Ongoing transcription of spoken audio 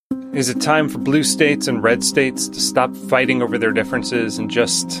Is it time for blue states and red states to stop fighting over their differences and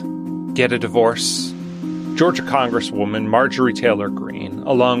just get a divorce? Georgia Congresswoman Marjorie Taylor Greene,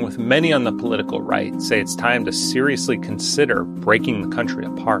 along with many on the political right, say it's time to seriously consider breaking the country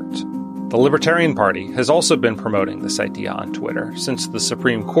apart. The Libertarian Party has also been promoting this idea on Twitter since the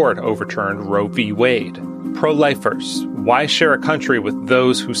Supreme Court overturned Roe v. Wade. Pro-lifers, why share a country with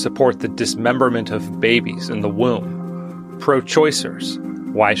those who support the dismemberment of babies in the womb? Pro-choicers,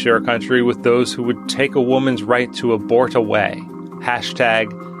 why share a country with those who would take a woman's right to abort away? Hashtag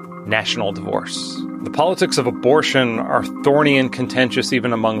national divorce. The politics of abortion are thorny and contentious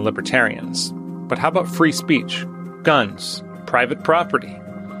even among libertarians. But how about free speech, guns, private property?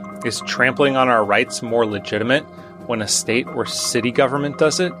 Is trampling on our rights more legitimate when a state or city government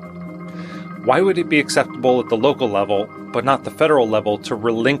does it? Why would it be acceptable at the local level, but not the federal level, to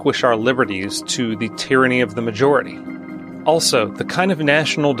relinquish our liberties to the tyranny of the majority? Also, the kind of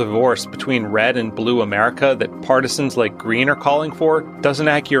national divorce between red and blue America that partisans like Greene are calling for doesn't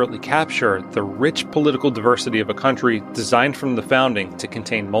accurately capture the rich political diversity of a country designed from the founding to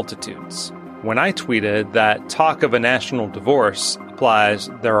contain multitudes. When I tweeted that talk of a national divorce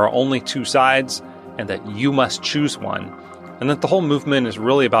implies there are only two sides and that you must choose one, and that the whole movement is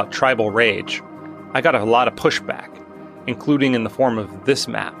really about tribal rage, I got a lot of pushback, including in the form of this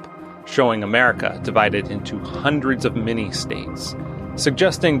map, showing America divided into hundreds of mini-states,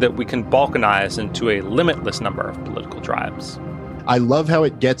 suggesting that we can balkanize into a limitless number of political tribes. I love how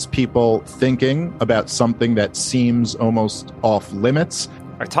it gets people thinking about something that seems almost off limits.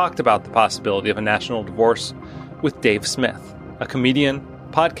 I talked about the possibility of a national divorce with Dave Smith, a comedian,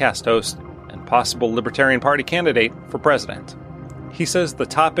 podcast host, and possible Libertarian Party candidate for president. He says the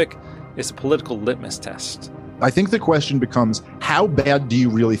topic is a political litmus test. I think the question becomes, how bad do you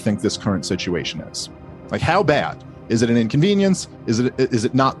really think this current situation is? Like, how bad? Is it an inconvenience? Is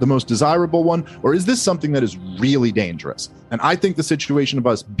it not the most desirable one? Or is this something that is really dangerous? And I think the situation of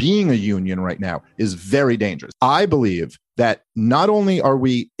us being a union right now is very dangerous. I believe that not only are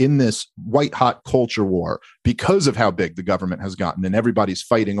we in this white-hot culture war because of how big the government has gotten and everybody's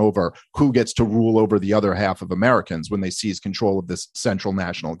fighting over who gets to rule over the other half of Americans when they seize control of this central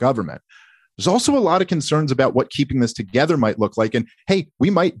national government. There's also a lot of concerns about what keeping this together might look like. And hey, we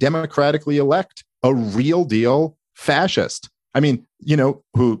might democratically elect a real deal fascist. I mean,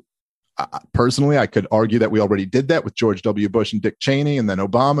 who personally, I could argue that we already did that with George W. Bush and Dick Cheney and then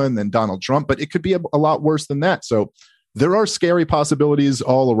Obama and then Donald Trump, but it could be a lot worse than that. So there are scary possibilities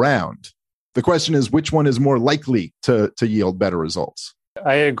all around. The question is, which one is more likely to yield better results?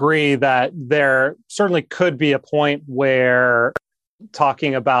 I agree that there certainly could be a point where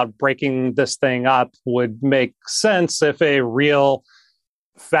talking about breaking this thing up would make sense if a real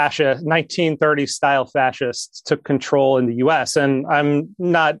fascist, 1930s style fascists took control in the US. And I'm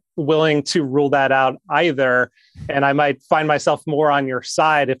not willing to rule that out either. And I might find myself more on your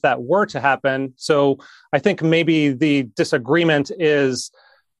side if that were to happen. So I think maybe the disagreement is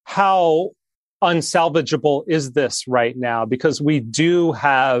how unsalvageable is this right now? Because we do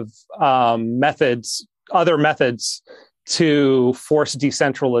have other methods to force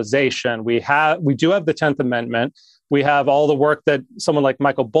decentralization. We do have the 10th Amendment. We have all the work that someone like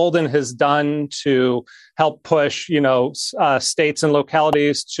Michael Bolden has done to help push, states and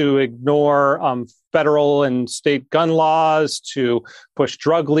localities to ignore federal and state gun laws, to push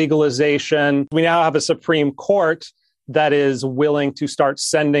drug legalization. We now have a Supreme Court that is willing to start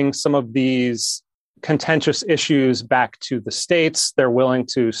sending some of these contentious issues back to the states. They're willing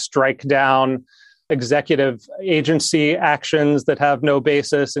to strike down executive agency actions that have no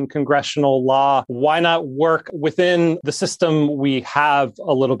basis in congressional law. Why not work within the system we have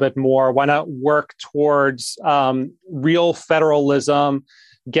a little bit more? Why not work towards real federalism,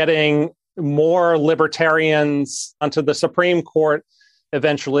 getting more libertarians onto the Supreme Court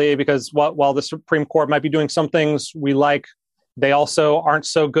eventually? Because while the Supreme Court might be doing some things we like, they also aren't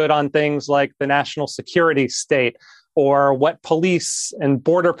so good on things like the national security state, or what police and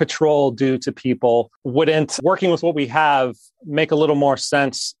border patrol do to people. Wouldn't working with what we have make a little more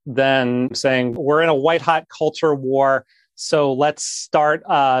sense than saying we're in a white-hot culture war, so let's start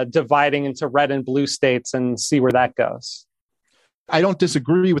dividing into red and blue states and see where that goes? I don't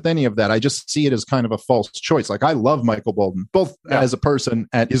disagree with any of that. I just see it as kind of a false choice. Like, I love Michael Bolden, both as a person,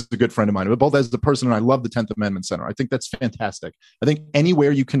 and he's a good friend of mine, but both as a person, and I love the 10th Amendment Center. I think that's fantastic. I think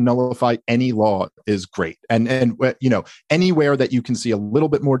anywhere you can nullify any law is great. And anywhere that you can see a little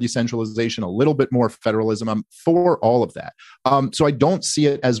bit more decentralization, a little bit more federalism, I'm for all of that. So I don't see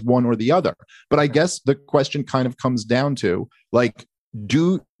it as one or the other. But I guess the question kind of comes down to, like,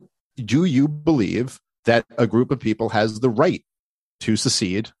 do you believe that a group of people has the right to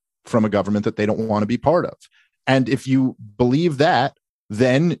secede from a government that they don't want to be part of. And if you believe that,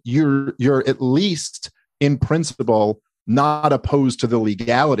 then you're at least in principle not opposed to the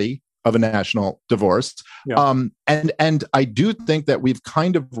legality of a national divorce. Yeah. And I do think that we've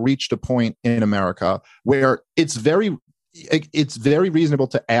kind of reached a point in America where it's very reasonable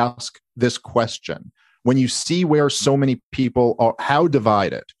to ask this question when you see where so many people are, how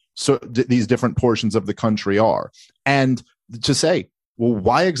divided these different portions of the country are, and to say, well,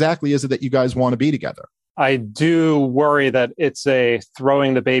 why exactly is it that you guys want to be together? I do worry that it's a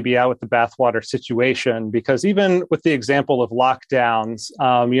throwing the baby out with the bathwater situation, because even with the example of lockdowns,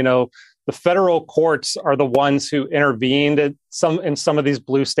 the federal courts are the ones who intervened in some of these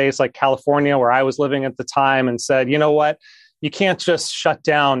blue states like California, where I was living at the time, and said, you know what, you can't just shut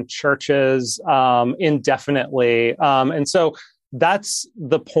down churches indefinitely. And so that's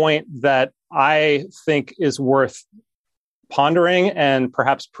the point that I think is worth pondering and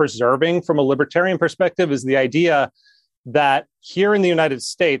perhaps preserving from a libertarian perspective, is the idea that here in the United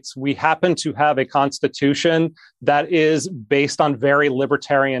States, we happen to have a constitution that is based on very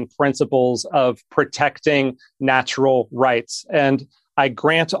libertarian principles of protecting natural rights. And I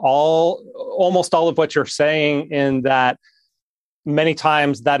grant almost all of what you're saying, in that many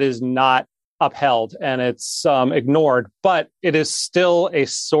times that is not upheld and it's ignored, but it is still a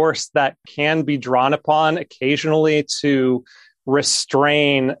source that can be drawn upon occasionally to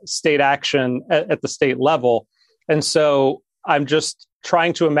restrain state action at the state level. And so I'm just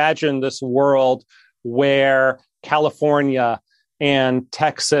trying to imagine this world where California and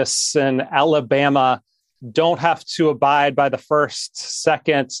Texas and Alabama don't have to abide by the First,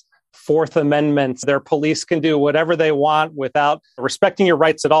 Second, Fourth Amendments. Their police can do whatever they want without respecting your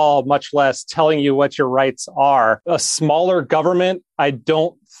rights at all, much less telling you what your rights are. A smaller government, I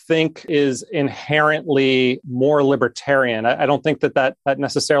don't think, is inherently more libertarian. I don't think that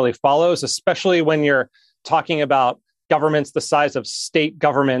necessarily follows, especially when you're talking about governments the size of state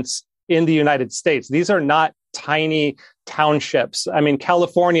governments in the United States. These are not tiny townships. I mean,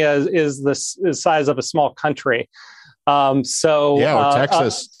 California is the size of a small country. Or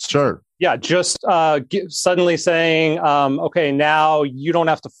Texas, sure. Yeah, just suddenly saying, okay, now you don't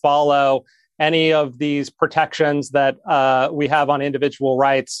have to follow any of these protections that we have on individual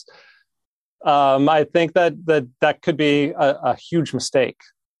rights. I think that could be a huge mistake.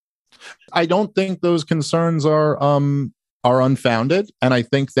 I don't think those concerns are unfounded, and I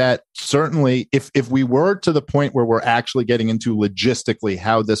think that certainly, if we were to the point where we're actually getting into logistically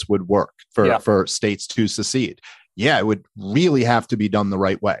how this would work for states to secede, it would really have to be done the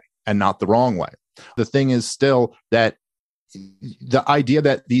right way and not the wrong way. The thing is still that the idea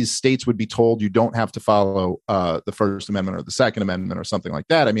that these states would be told you don't have to follow the First Amendment or the Second Amendment or something like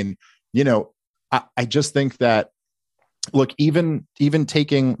that. I mean, I just think that, look, even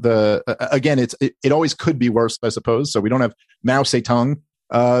taking again, it always could be worse, I suppose. So we don't have Mao Zedong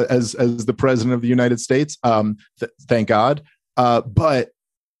as the president of the United States, thank God. But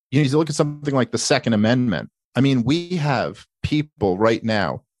you look at something like the Second Amendment. I mean, we have people right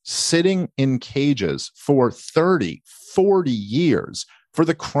now sitting in cages for 30, 40 years for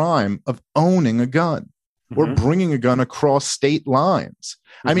the crime of owning a gun or bringing a gun across state lines.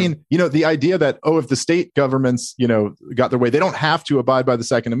 I mean, the idea that, if the state governments, got their way, they don't have to abide by the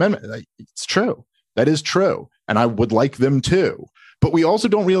Second Amendment. It's true. That is true. And I would like them to. But we also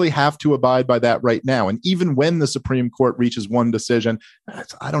don't really have to abide by that right now. And even when the Supreme Court reaches one decision,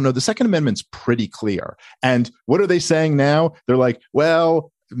 I don't know, the Second Amendment's pretty clear. And what are they saying now? They're like,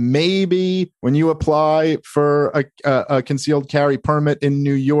 well, maybe when you apply for a concealed carry permit in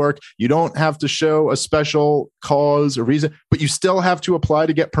New York, you don't have to show a special cause or reason, but you still have to apply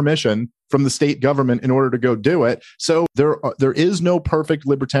to get permission from the state government in order to go do it. So there is no perfect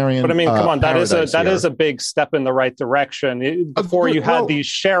libertarian. But I mean, come on, that is a big step in the right direction. Before you had these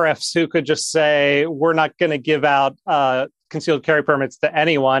sheriffs who could just say, we're not going to give out concealed carry permits to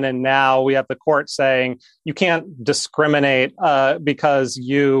anyone. And now we have the court saying you can't discriminate because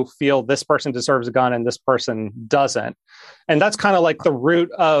you feel this person deserves a gun and this person doesn't. And that's kind of like the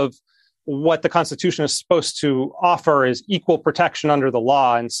root of what the Constitution is supposed to offer, is equal protection under the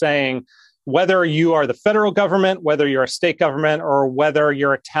law, and saying whether you are the federal government, whether you're a state government, or whether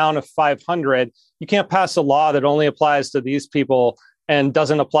you're a town of 500, you can't pass a law that only applies to these people and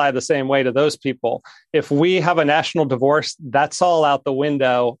doesn't apply the same way to those people. If we have a national divorce, that's all out the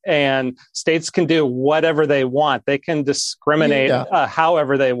window, and states can do whatever they want. They can discriminate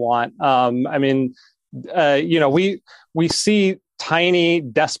however they want. We see tiny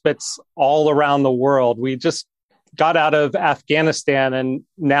despots all around the world. We just got out of Afghanistan and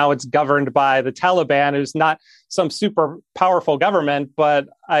now it's governed by the Taliban, who's not some super powerful government, but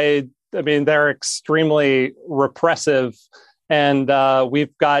I mean, they're extremely repressive. And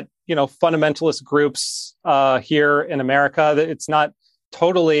we've got, fundamentalist groups here in America. It's not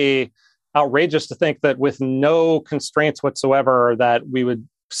totally outrageous to think that with no constraints whatsoever, that we would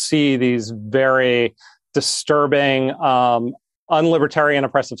see these very disturbing, unlibertarian,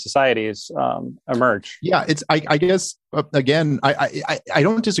 oppressive societies emerge. Yeah, I guess again, I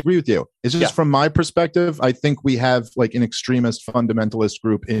don't disagree with you. It's just from my perspective, I think we have like an extremist fundamentalist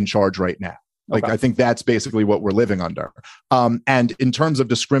group in charge right now. Like, okay. I think that's basically what we're living under. And in terms of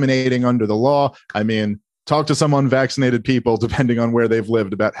discriminating under the law, I mean, talk to some unvaccinated people, depending on where they've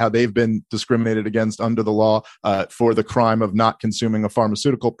lived, about how they've been discriminated against under the law for the crime of not consuming a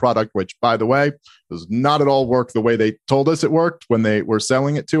pharmaceutical product, which, by the way, does not at all work the way they told us it worked when they were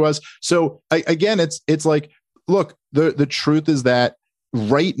selling it to us. So again, it's like, look, the truth is that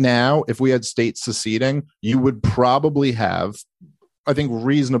right now, if we had states seceding, you would probably have, I think,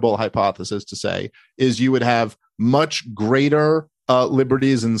 reasonable hypothesis to say is you would have much greater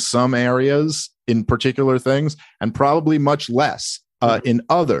liberties in some areas in particular things, and probably much less in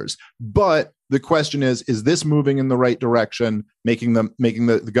others. But the question is this moving in the right direction, making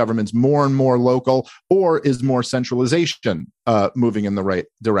the governments more and more local, or is more centralization moving in the right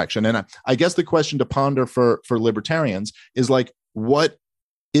direction? And I guess the question to ponder for libertarians is like, what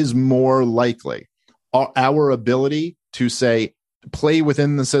is more likely? Our ability to say, play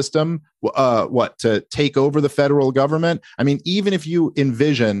within the system, to take over the federal government? I mean, even if you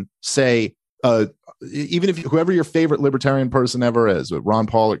envision, say, even if whoever your favorite libertarian person ever is, Ron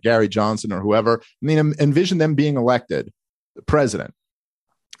Paul or Gary Johnson or whoever, I mean, envision them being elected president.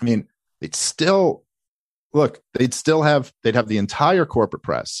 I mean, they'd have the entire corporate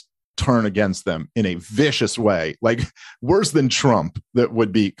press turn against them in a vicious way, like worse than Trump, that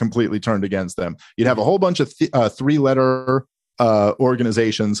would be completely turned against them. You'd have a whole bunch of three-letter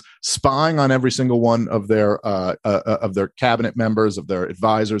organizations spying on every single one of their cabinet members, of their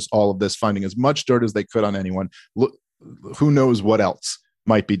advisors, all of this, finding as much dirt as they could on anyone. Who knows what else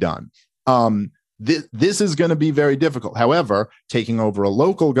might be done? This is going to be very difficult. However, taking over a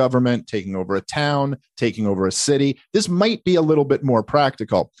local government, taking over a town, taking over a city, this might be a little bit more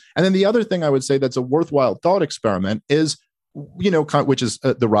practical. And then the other thing I would say that's a worthwhile thought experiment is, which is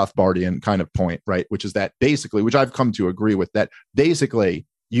the Rothbardian kind of point, right? Which is that basically, which I've come to agree with, that basically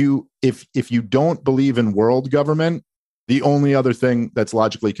if you don't believe in world government, the only other thing that's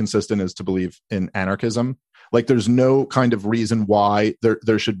logically consistent is to believe in anarchism. Like, there's no kind of reason why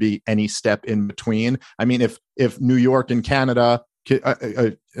there should be any step in between. I mean, if New York and Canada,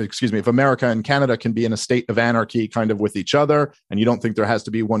 if America and Canada can be in a state of anarchy kind of with each other, and you don't think there has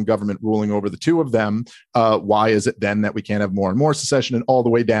to be one government ruling over the two of them, why is it then that we can't have more and more secession, and all the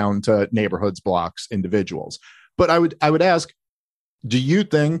way down to neighborhoods, blocks, individuals? But I would ask, do you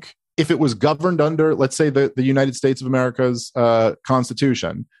think if it was governed under, let's say, the United States of America's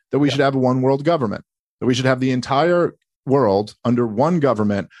Constitution, that we should have a one world government, that we should have the entire world under one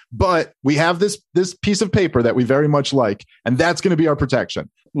government, but we have this piece of paper that we very much like, and that's going to be our protection?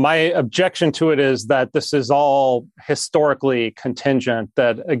 My objection to it is that this is all historically contingent,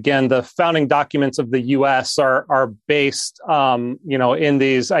 that again, the founding documents of the US are based in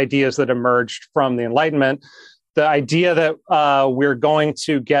these ideas that emerged from the Enlightenment. The idea that we're going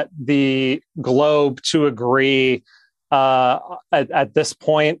to get the globe to agree at this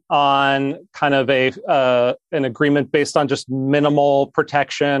point on kind of an agreement based on just minimal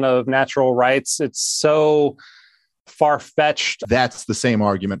protection of natural rights, it's so far-fetched. That's the same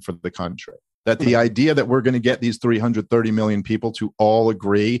argument for the country. That the idea that we're going to get these 330 million people to all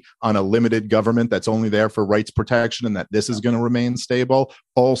agree on a limited government that's only there for rights protection, and that this is going to remain stable,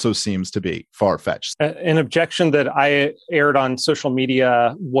 also seems to be far-fetched. An objection that I aired on social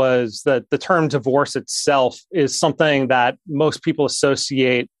media was that the term divorce itself is something that most people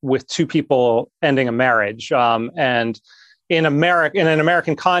associate with two people ending a marriage. And in an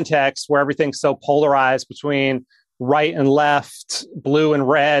American context where everything's so polarized between right and left, blue and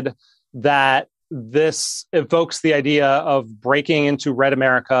red, that this evokes the idea of breaking into red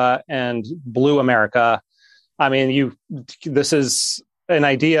America and blue America. I mean, this is an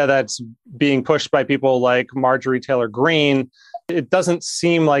idea that's being pushed by people like Marjorie Taylor Greene. It doesn't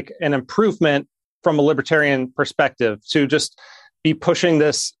seem like an improvement from a libertarian perspective to just be pushing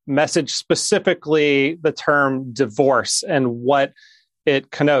this message, specifically the term divorce and what it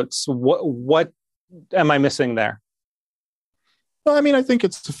connotes. What am I missing there? Well, I mean, I think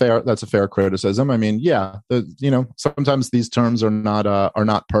that's a fair criticism. I mean, sometimes these terms are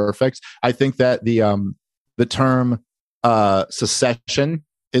not perfect. I think that the The term secession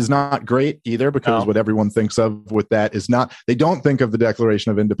is not great either, because what everyone thinks of with that is not, they don't think of the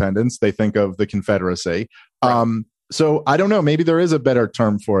Declaration of Independence, they think of the Confederacy. Right. So I don't know, maybe there is a better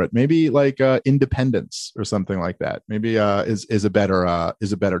term for it. Maybe like independence or something like that. Maybe is a better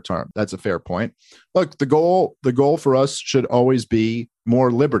term. That's a fair point. Look, the goal for us should always be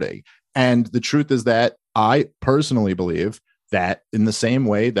more liberty. And the truth is that I personally believe that in the same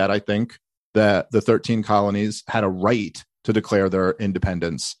way that I think that the 13 colonies had a right to declare their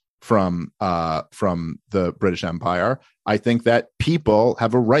independence from the British Empire, I think that people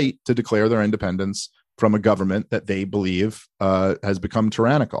have a right to declare their independence from a government that they believe has become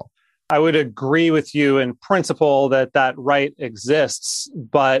tyrannical. I would agree with you in principle that right exists,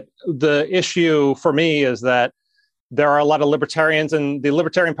 but the issue for me is that there are a lot of libertarians and the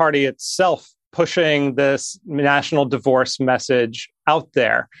Libertarian Party itself pushing this national divorce message out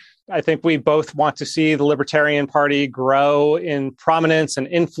there. I think we both want to see the Libertarian Party grow in prominence and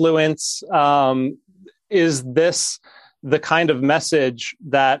influence. Is this the kind of message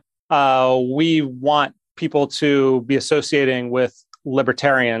that we want people to be associating with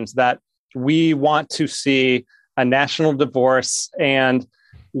libertarians, that we want to see a national divorce and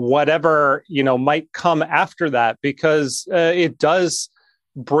whatever, might come after that, because it does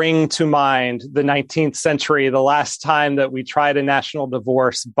bring to mind the 19th century, the last time that we tried a national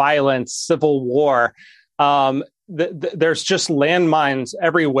divorce, violence, civil war. There's just landmines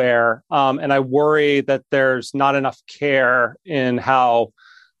everywhere. And I worry that there's not enough care in how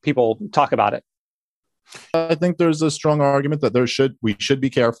people talk about it. I think there's a strong argument that we should be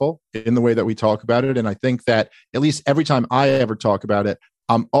careful in the way that we talk about it. And I think that at least every time I ever talk about it,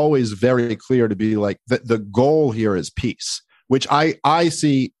 I'm always very clear to be like, the goal here is peace, which I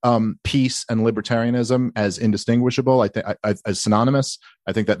see peace and libertarianism as indistinguishable. I think as synonymous.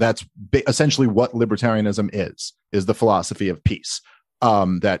 I think that's essentially what libertarianism is the philosophy of peace.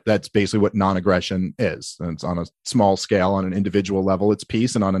 That's basically what non-aggression is. And it's on a small scale, on an individual level, it's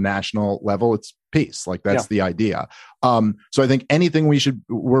peace, and on a national level, it's peace. Like that's the idea. So I think anything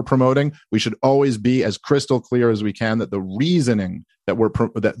we're promoting, we should always be as crystal clear as we can that the reason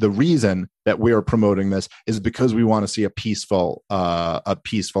that we are promoting this is because we want to see a peaceful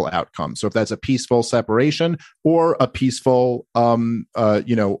outcome. So if that's a peaceful separation or a peaceful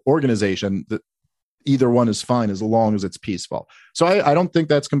organization, either one is fine as long as it's peaceful. So I don't think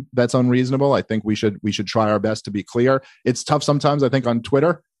that's unreasonable. I think we should try our best to be clear. It's tough sometimes, I think, on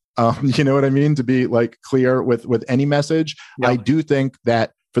Twitter. You know what I mean? To be like clear with any message. Yeah. I do think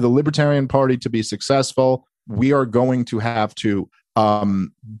that for the Libertarian Party to be successful, we are going to have to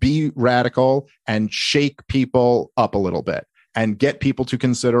be radical and shake people up a little bit and get people to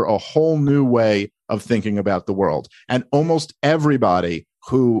consider a whole new way of thinking about the world. And almost everybody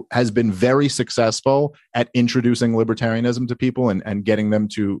who has been very successful at introducing libertarianism to people and getting them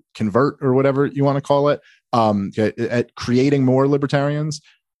to convert, or whatever you want to call it, at creating more libertarians,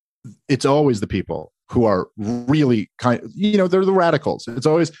 it's always the people who are really they're the radicals. It's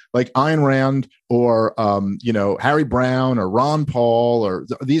always like Ayn Rand or, Harry Brown or Ron Paul or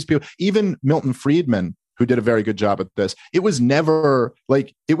these people, even Milton Friedman, who did a very good job at this. It was never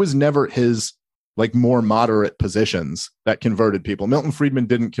his more moderate positions that converted people. Milton Friedman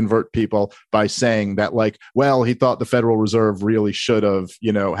didn't convert people by saying that he thought the Federal Reserve really should have,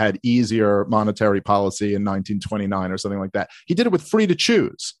 had easier monetary policy in 1929 or something like that. He did it with free to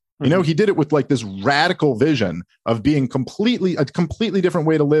choose. He did it with this radical vision of being a completely different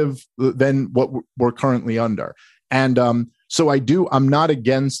way to live than what we're currently under. And so I'm not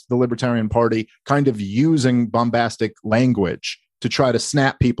against the Libertarian Party kind of using bombastic language to try to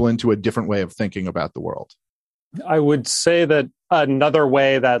snap people into a different way of thinking about the world. I would say that another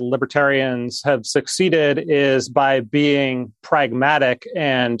way that libertarians have succeeded is by being pragmatic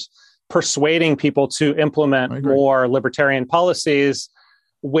and persuading people to implement more libertarian policies,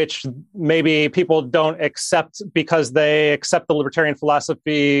 which maybe people don't accept because they accept the libertarian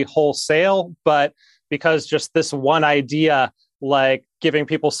philosophy wholesale, but because just this one idea, like giving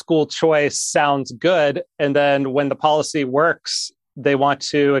people school choice, sounds good. And then when the policy works, they want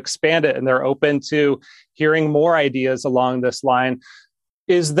to expand it and they're open to hearing more ideas along this line.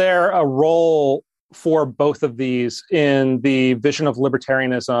 Is there a role for both of these in the vision of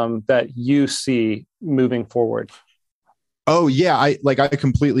libertarianism that you see moving forward? Oh yeah, I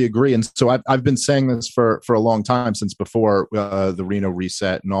completely agree, and so I've been saying this for a long time, since before the Reno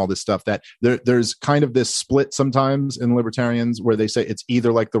Reset and all this stuff, that there's kind of this split sometimes in libertarians where they say it's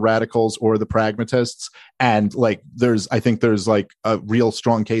either like the radicals or the pragmatists, and I think there's a real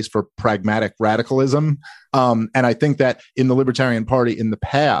strong case for pragmatic radicalism, and I think that in the Libertarian Party in the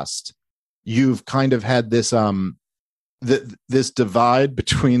past, you've kind of had this this divide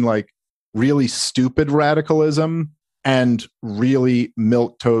between like really stupid radicalism and really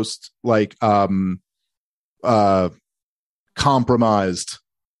milquetoast like compromised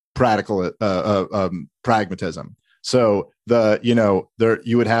pragmatism. So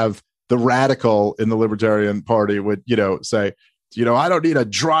you would have the radical in the Libertarian Party would say, I don't need a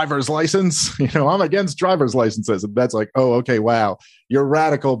driver's license. I'm against driver's licenses. And that's like, oh, okay, wow, you're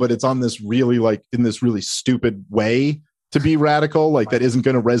radical, but it's on this really like in this really stupid way to be radical, like that isn't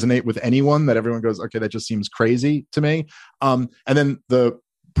going to resonate with anyone, that everyone goes, okay, that just seems crazy to me. And then the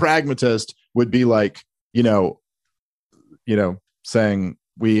pragmatist would be like, saying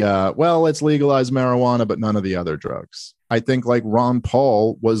let's legalize marijuana, but none of the other drugs. I think like Ron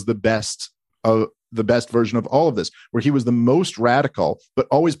Paul was the best version of all of this, where he was the most radical, but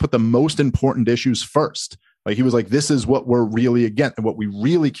always put the most important issues first. Like he was like, this is what we're really against. And what we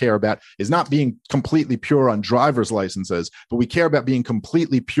really care about is not being completely pure on driver's licenses, but we care about being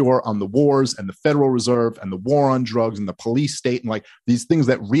completely pure on the wars and the Federal Reserve and the war on drugs and the police state and like these things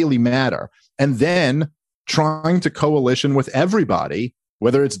that really matter. And then trying to coalition with everybody,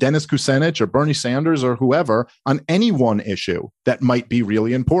 whether it's Dennis Kucinich or Bernie Sanders or whoever, on any one issue that might be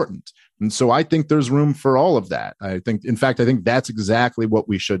really important. And so I think there's room for all of that. I think that's exactly what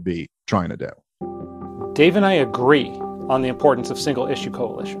we should be trying to do. Dave and I agree on the importance of single-issue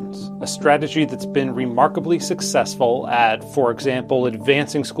coalitions, a strategy that's been remarkably successful at, for example,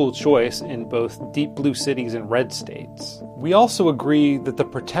 advancing school choice in both deep blue cities and red states. We also agree that the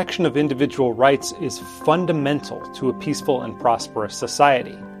protection of individual rights is fundamental to a peaceful and prosperous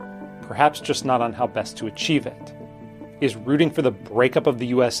society, perhaps just not on how best to achieve it. Is rooting for the breakup of the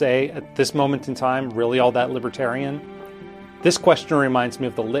USA at this moment in time really all that libertarian? This question reminds me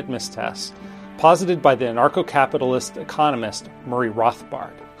of the litmus test posited by the anarcho-capitalist economist Murray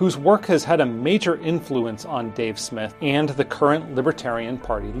Rothbard, whose work has had a major influence on Dave Smith and the current Libertarian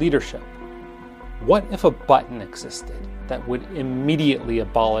Party leadership. What if a button existed that would immediately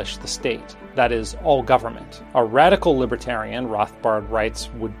abolish the state, that is, all government? A radical libertarian, Rothbard writes,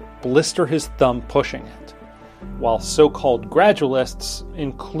 would blister his thumb pushing it, while so-called gradualists,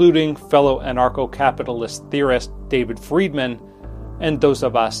 including fellow anarcho-capitalist theorist David Friedman, and those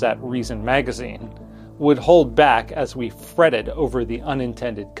of us at Reason Magazine, would hold back as we fretted over the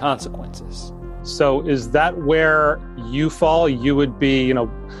unintended consequences. So is that where you fall? You would be,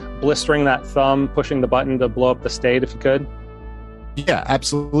 blistering that thumb, pushing the button to blow up the state if you could? Yeah,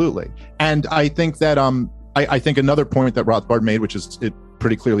 absolutely. And I think that I think another point that Rothbard made, which is it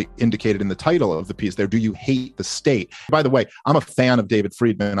pretty clearly indicated in the title of the piece there, do you hate the state? By the way, I'm a fan of David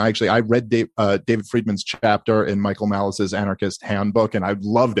Friedman. I read David Friedman's chapter in Michael Malice's Anarchist Handbook, and I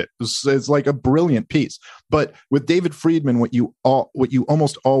loved it. It's like a brilliant piece. But with David Friedman, what you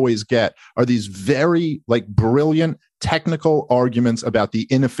almost always get are these very like brilliant technical arguments about the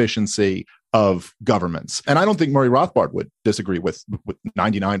inefficiency of governments. And I don't think Murray Rothbard would disagree with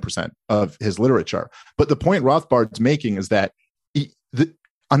 99% of his literature. But the point Rothbard's making is that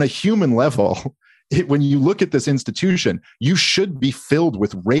on a human level, when you look at this institution, you should be filled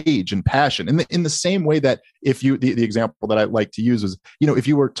with rage and passion. In the same way that the example that I like to use is, if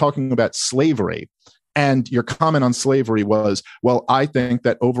you were talking about slavery and your comment on slavery was, well, I think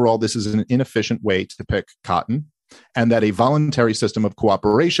that overall this is an inefficient way to pick cotton, and that a voluntary system of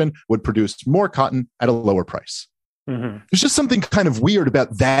cooperation would produce more cotton at a lower price. Mm-hmm. There's just something kind of weird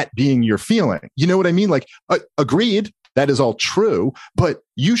about that being your feeling. You know what I mean? Like, agreed, that is all true, but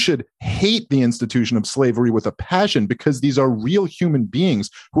you should hate the institution of slavery with a passion, because these are real human beings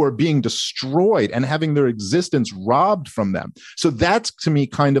who are being destroyed and having their existence robbed from them. So that's, to me,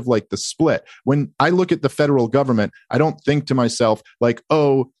 kind of like the split. When I look at the federal government, I don't think to myself like,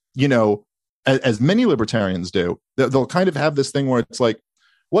 as many libertarians do, they'll kind of have this thing where it's like,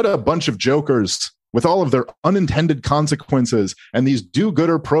 what a bunch of jokers with all of their unintended consequences and these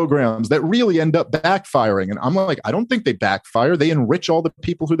do-gooder programs that really end up backfiring. And I'm like, I don't think they backfire. They enrich all the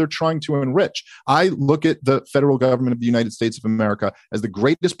people who they're trying to enrich. I look at the federal government of the United States of America as the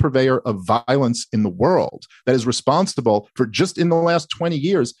greatest purveyor of violence in the world, that is responsible for, just in the last 20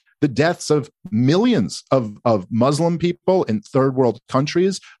 years, the deaths of millions of Muslim people in third world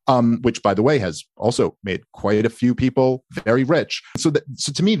countries, which, by the way, has also made quite a few people very rich. So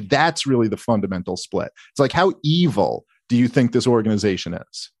to me, that's really the fundamental split. It's like, how evil do you think this organization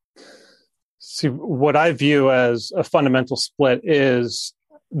is? See, what I view as a fundamental split is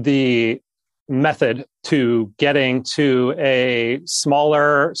the method to getting to a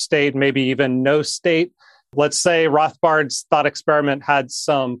smaller state, maybe even no state. Let's say Rothbard's thought experiment had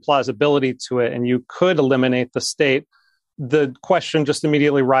some plausibility to it, and you could eliminate the state, the question just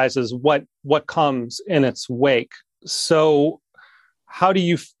immediately rises, what comes in its wake? So how do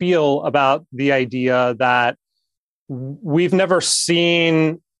you feel about the idea that we've never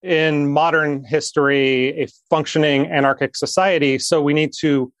seen in modern history a functioning anarchic society, so we need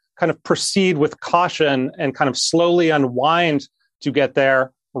to kind of proceed with caution and kind of slowly unwind to get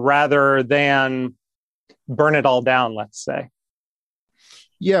there rather than burn it all down, let's say?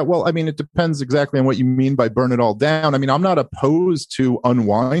 Yeah, well, I mean, it depends exactly on what you mean by burn it all down. I mean, I'm not opposed to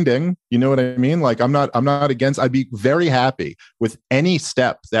unwinding. You know what I mean? Like, I'm not against. I'd be very happy with any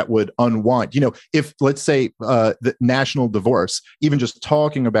step that would unwind. You know, if let's say the national divorce, even just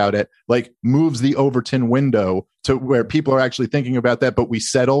talking about it, like moves the Overton window to where people are actually thinking about that, but we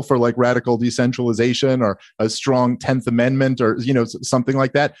settle for like radical decentralization or a strong 10th Amendment or, you know, something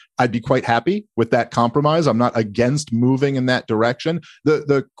like that, I'd be quite happy with that compromise. I'm not against moving in that direction.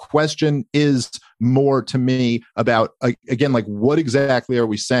 The question is more to me about, again, like what exactly are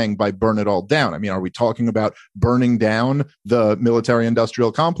we saying by burn it all down? I mean, are we talking about burning down the military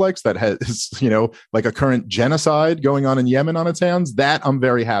industrial complex that has, you know, like a current genocide going on in Yemen on its hands? That I'm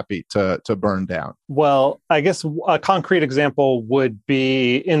very happy to burn down. Well, I guess a concrete example would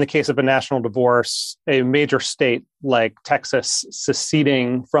be, in the case of a national divorce, a major state like Texas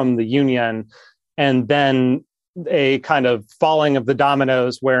seceding from the Union, and then a kind of falling of the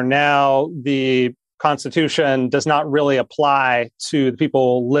dominoes where now the Constitution does not really apply to the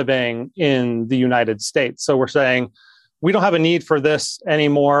people living in the United States. So we're saying, we don't have a need for this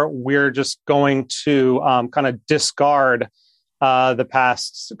anymore. We're just going to kind of discard the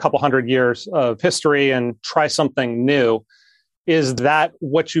past couple hundred years of history and try something new. Is that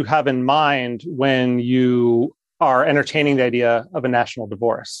what you have in mind when you are entertaining the idea of a national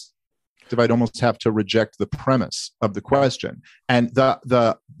divorce? I'd almost have to reject the premise of the question. And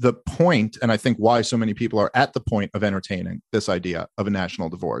the point, and I think why so many people are at the point of entertaining this idea of a national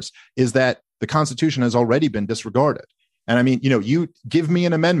divorce, is that the Constitution has already been disregarded. And I mean, you know, you give me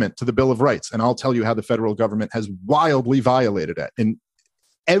an amendment to the Bill of Rights, and I'll tell you how the federal government has wildly violated it in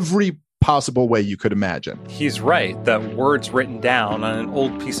every possible way you could imagine. He's right that words written down on an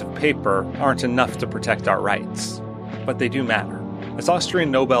old piece of paper aren't enough to protect our rights, but they do matter. As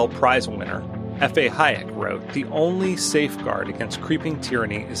Austrian Nobel Prize winner F.A. Hayek wrote, "The only safeguard against creeping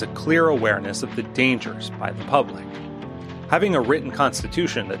tyranny is a clear awareness of the dangers by the public." Having a written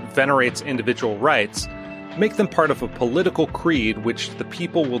constitution that venerates individual rights make them part of a political creed which the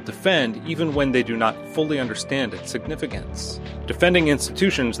people will defend even when they do not fully understand its significance. Defending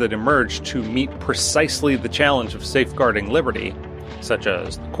institutions that emerge to meet precisely the challenge of safeguarding liberty, such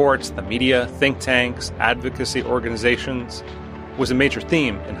as the courts, the media, think tanks, advocacy organizations, was a major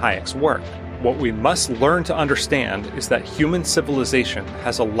theme in Hayek's work. What we must learn to understand is that human civilization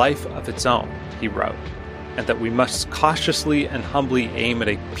has a life of its own, he wrote, and that we must cautiously and humbly aim at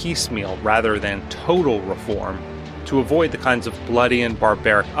a piecemeal rather than total reform to avoid the kinds of bloody and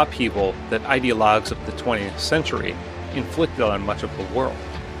barbaric upheaval that ideologues of the 20th century inflicted on much of the world.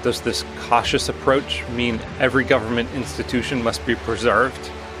 Does this cautious approach mean every government institution must be preserved?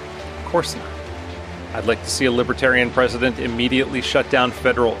 Of course not. I'd like to see a libertarian president immediately shut down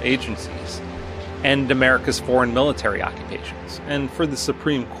federal agencies, end America's foreign military occupations, and for the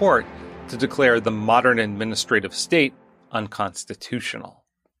Supreme Court to declare the modern administrative state unconstitutional.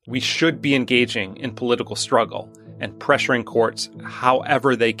 We should be engaging in political struggle and pressuring courts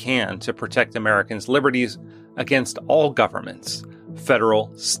however they can to protect Americans' liberties against all governments,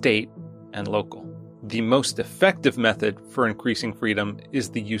 federal, state, and local. The most effective method for increasing freedom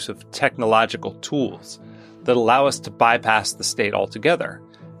is the use of technological tools that allow us to bypass the state altogether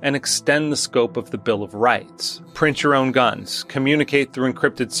and extend the scope of the Bill of Rights. Print your own guns, communicate through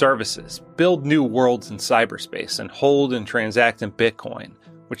encrypted services, build new worlds in cyberspace, and hold and transact in Bitcoin,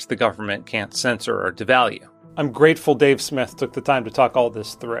 which the government can't censor or devalue. I'm grateful Dave Smith took the time to talk all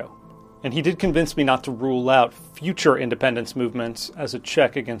this through. And he did convince me not to rule out future independence movements as a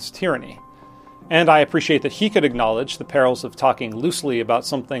check against tyranny. And I appreciate that he could acknowledge the perils of talking loosely about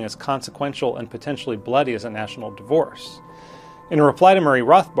something as consequential and potentially bloody as a national divorce. In a reply to Murray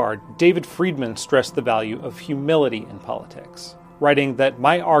Rothbard, David Friedman stressed the value of humility in politics, writing that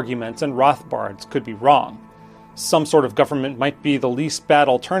my arguments and Rothbard's could be wrong. Some sort of government might be the least bad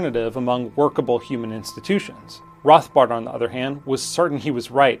alternative among workable human institutions. Rothbard, on the other hand, was certain he was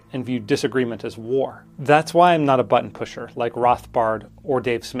right and viewed disagreement as war. That's why I'm not a button pusher like Rothbard or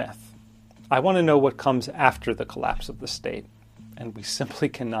Dave Smith. I want to know what comes after the collapse of the state, and we simply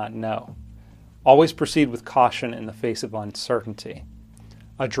cannot know. Always proceed with caution in the face of uncertainty.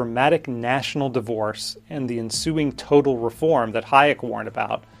 A dramatic national divorce and the ensuing total reform that Hayek warned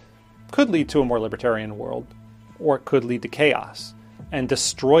about could lead to a more libertarian world, or it could lead to chaos and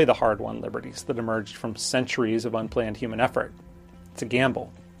destroy the hard-won liberties that emerged from centuries of unplanned human effort. It's a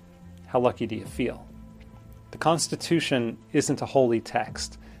gamble. How lucky do you feel? The Constitution isn't a holy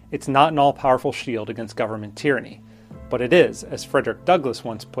text. It's not an all-powerful shield against government tyranny, but it is, as Frederick Douglass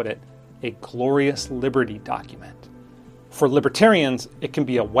once put it, a glorious liberty document. For libertarians, it can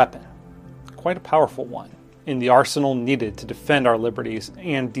be a weapon, quite a powerful one, in the arsenal needed to defend our liberties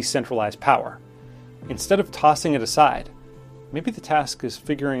and decentralize power. Instead of tossing it aside, maybe the task is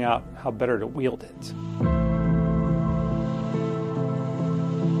figuring out how better to wield it.